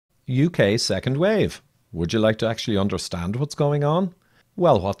UK second wave. Would you like to actually understand what's going on?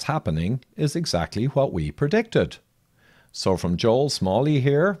 Well, what's happening is exactly what we predicted. So from Joel Smalley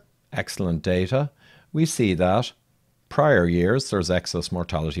here, excellent data, we see that prior years there's excess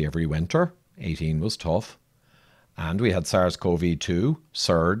mortality every winter. 18 was tough. And we had SARS-CoV-2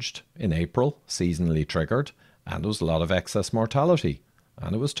 surged in April, seasonally triggered, and there was a lot of excess mortality,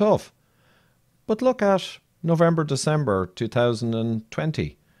 and it was tough. But look at November, December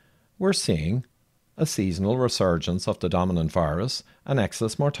 2020. We're seeing a seasonal resurgence of the dominant virus, and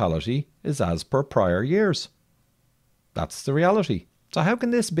excess mortality is as per prior years. That's the reality. So how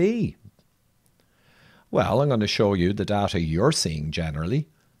can this be? Well, I'm going to show you the data you're seeing generally,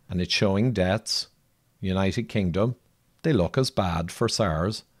 and it's showing deaths. United Kingdom, they look as bad for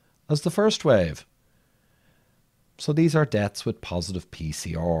SARS as the first wave. So these are deaths with positive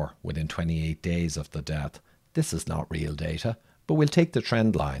PCR within 28 days of the death. This is not real data, but we'll take the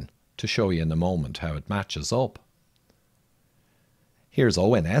trend line to show you in a moment how it matches up. Here's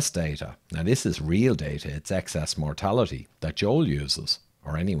ONS data. Now this is real data, it's excess mortality that Joel uses,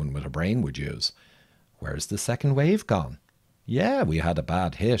 or anyone with a brain would use. Where's the second wave gone? Yeah, we had a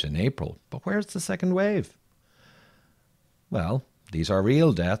bad hit in April, but where's the second wave? Well, these are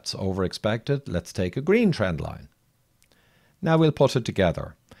real deaths over expected. Let's take a green trend line. Now we'll put it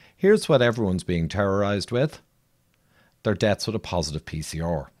together. Here's what everyone's being terrorized with. Their deaths with a positive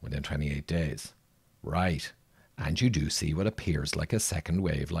PCR within 28 days. Right. And you do see what appears like a second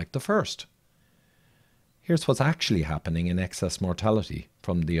wave like the first. Here's what's actually happening in excess mortality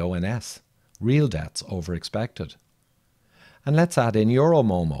from the ONS. Real deaths over expected. And let's add in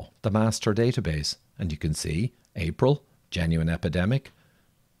Euromomo, the master database, and you can see April, genuine epidemic.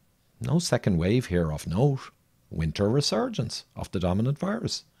 No second wave here of note. Winter resurgence of the dominant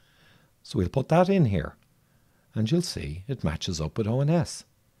virus. So we'll put that in here, and you'll see it matches up with ONS.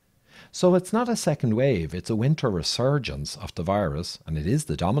 So it's not a second wave, it's a winter resurgence of the virus, and it is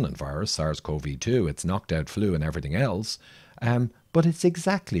the dominant virus, SARS-CoV-2, it's knocked out flu and everything else, but it's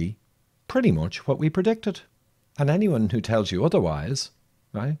exactly pretty much what we predicted. And anyone who tells you otherwise,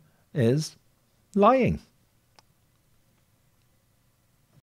 right, is lying.